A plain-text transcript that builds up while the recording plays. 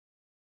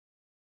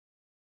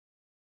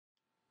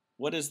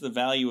What is the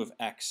value of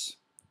x?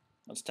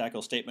 Let's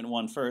tackle statement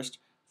 1 first.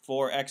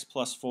 4x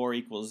plus 4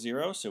 equals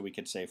 0, so we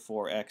could say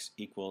 4x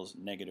equals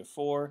negative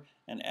 4,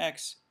 and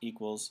x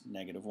equals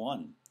negative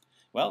 1.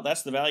 Well,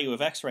 that's the value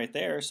of x right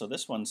there, so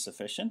this one's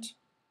sufficient.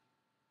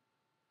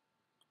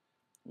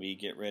 We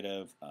get rid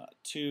of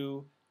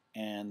 2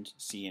 and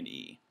c and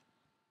e.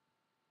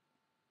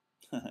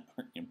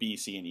 B,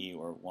 C, and E,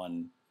 or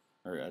 1,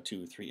 or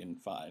 2, 3, and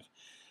 5.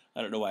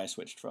 I don't know why I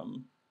switched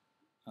from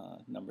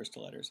numbers to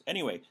letters.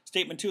 Anyway,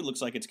 statement 2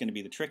 looks like it's going to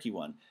be the tricky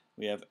one.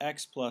 We have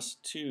x plus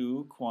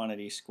 2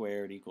 quantity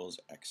squared equals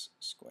x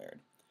squared.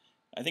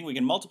 I think we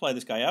can multiply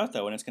this guy out,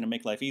 though, and it's going to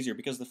make life easier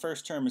because the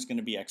first term is going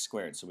to be x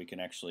squared, so we're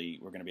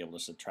going to be able to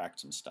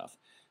subtract some stuff.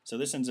 So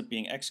this ends up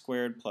being x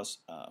squared plus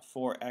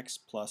 4x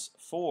plus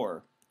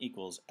 4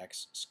 equals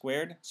x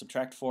squared.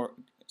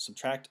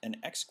 Subtract an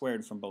x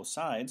squared from both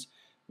sides.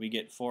 We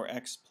get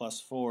 4x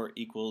plus 4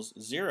 equals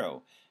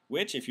 0,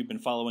 which, if you've been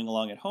following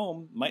along at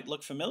home, might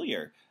look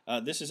familiar.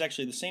 This is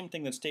actually the same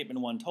thing that statement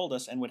 1 told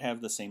us and would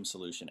have the same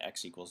solution,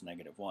 x equals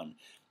negative 1.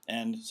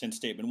 And since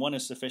statement 1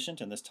 is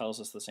sufficient, and this tells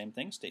us the same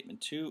thing,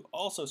 statement 2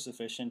 also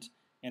sufficient.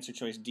 Answer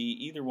choice D,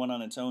 either one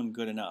on its own,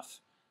 good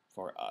enough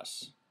for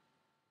us.